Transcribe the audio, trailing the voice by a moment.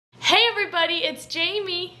everybody, it's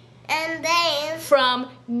Jamie. And Dave. From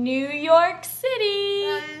New York City.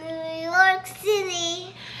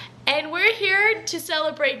 And we're here to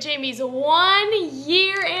celebrate Jamie's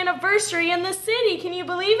 1-year anniversary in the city. Can you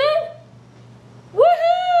believe it?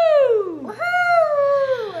 Woohoo!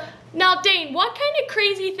 Woohoo! Now, Dane, what kind of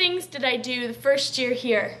crazy things did I do the first year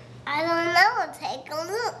here? I don't know. Take a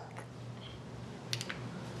look.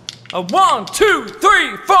 1, 2,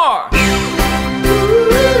 3, 4.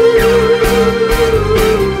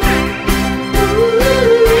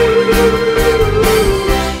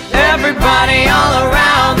 Everybody all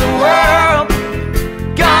around the world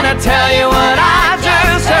gonna tell you what I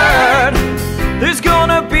just heard. There's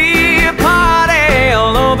gonna be a party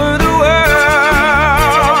all over the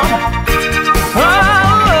world.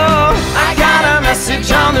 Oh, I got a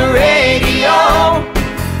message on the radio,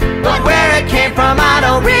 but where it came from I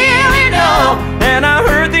don't really know. And I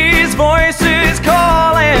heard these voices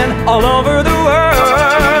calling all over the world.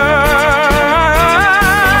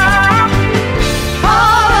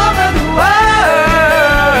 All over the world.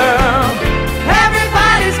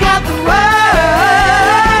 Everybody's got the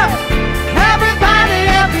world. Everybody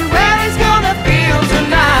everywhere is gonna feel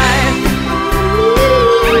tonight.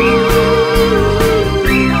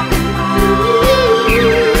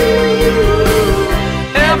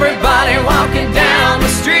 Everybody walking down the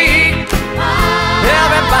street.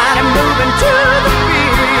 Everybody moving to the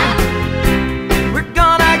beat.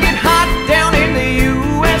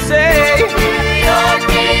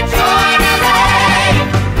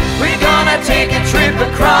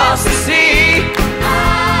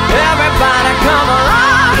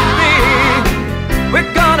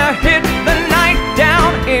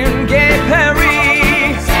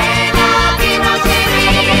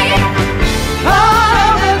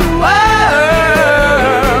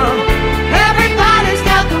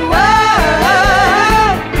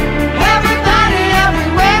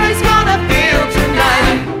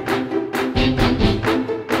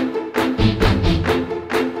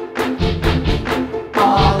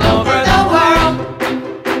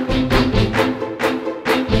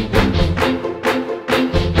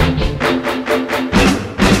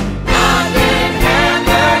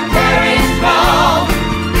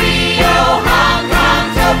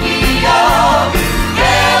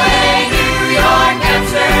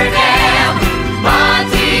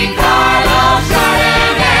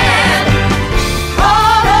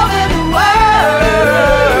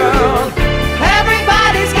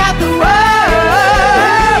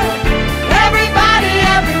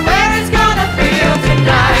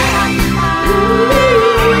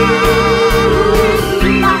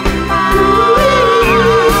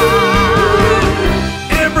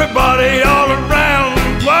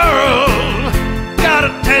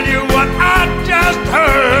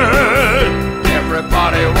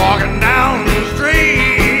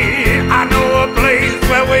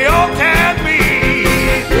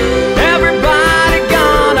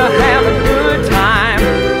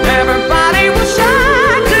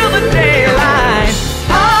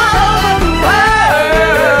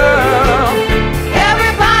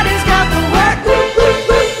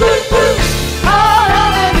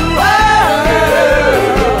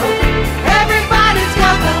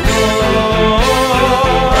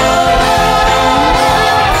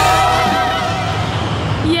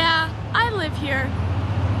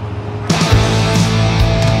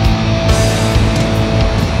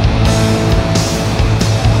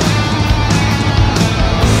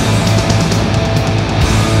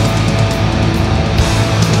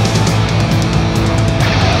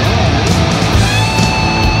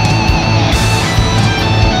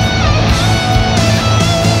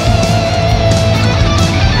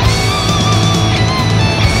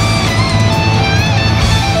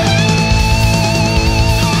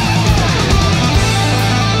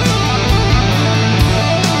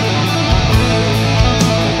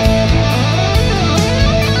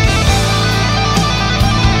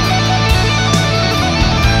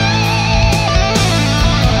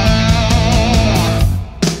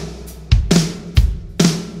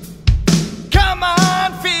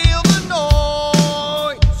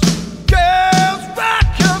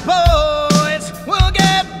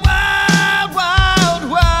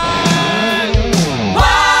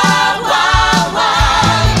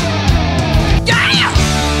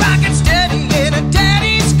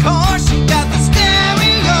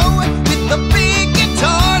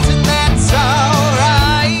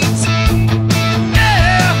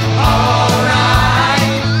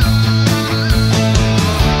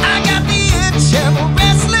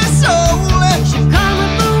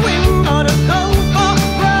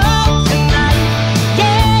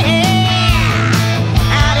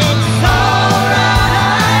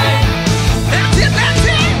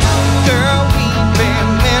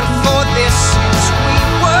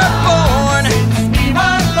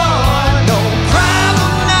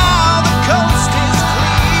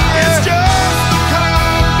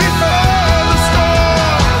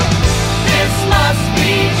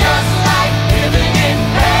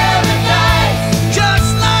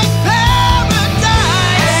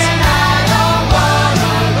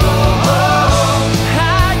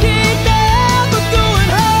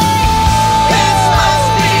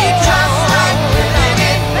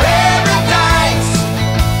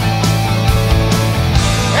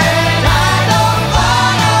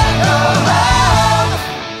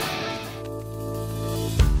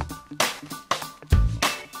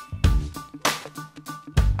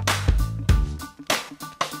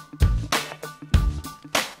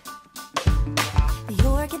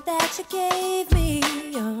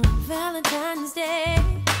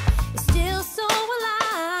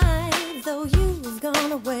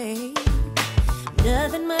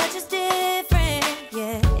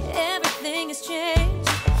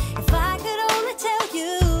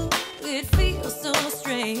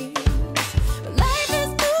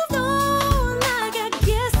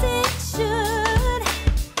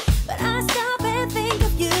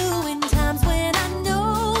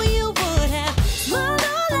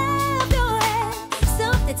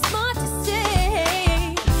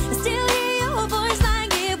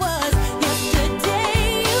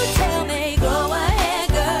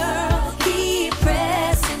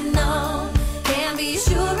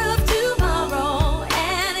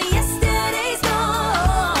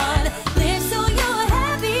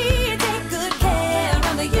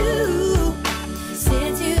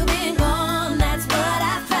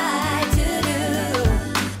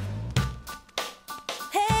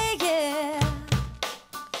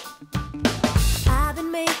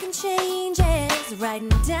 making changes, writing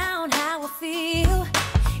down how I feel,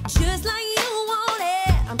 just like you want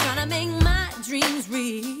it. I'm trying to make my dreams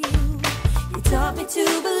real. You taught me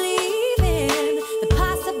to believe in the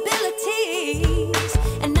possibilities,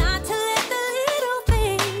 and not to let the little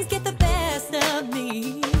things get the best of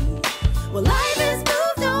me. Well, life has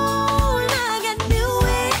moved on, I got knew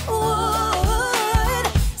it would.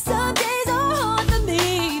 Some days are hard for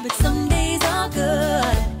me, but some days are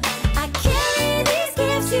good. I carry these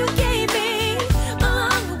gifts you gave me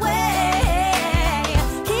along the way,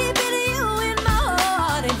 keeping you in my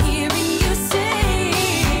heart and hearing you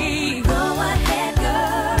say, go ahead,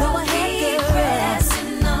 girl, go ahead, keep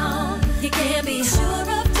pressing on. You can't be sure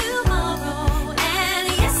of tomorrow, and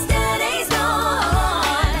yesterday's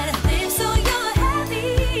gone. Live so you're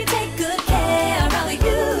happy, take good care of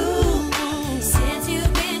you. Since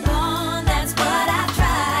you've been gone, that's what I've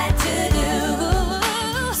tried to do.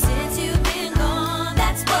 Since you've been gone,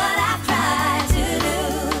 that's what I've tried to do.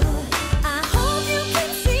 I hope you can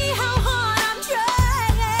see how hard I'm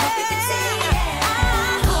trying. Hope you can see it. I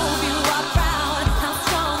hope you are proud how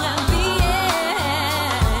strong I'm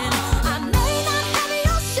being. I may not have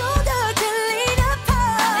your shoulder to lean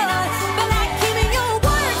upon, but I'm keeping your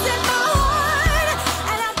words in my heart,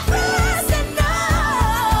 and I'm pressing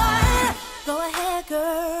on. Go ahead,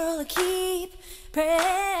 girl, keep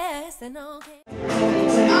pressing on.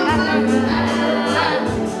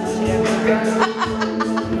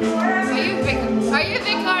 Are you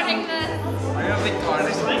recording this? I am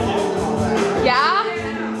recording. Yeah?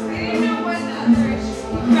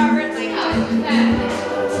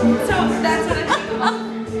 So that's what it's called.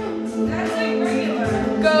 That's like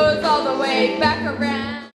regular. Goes all the way back around.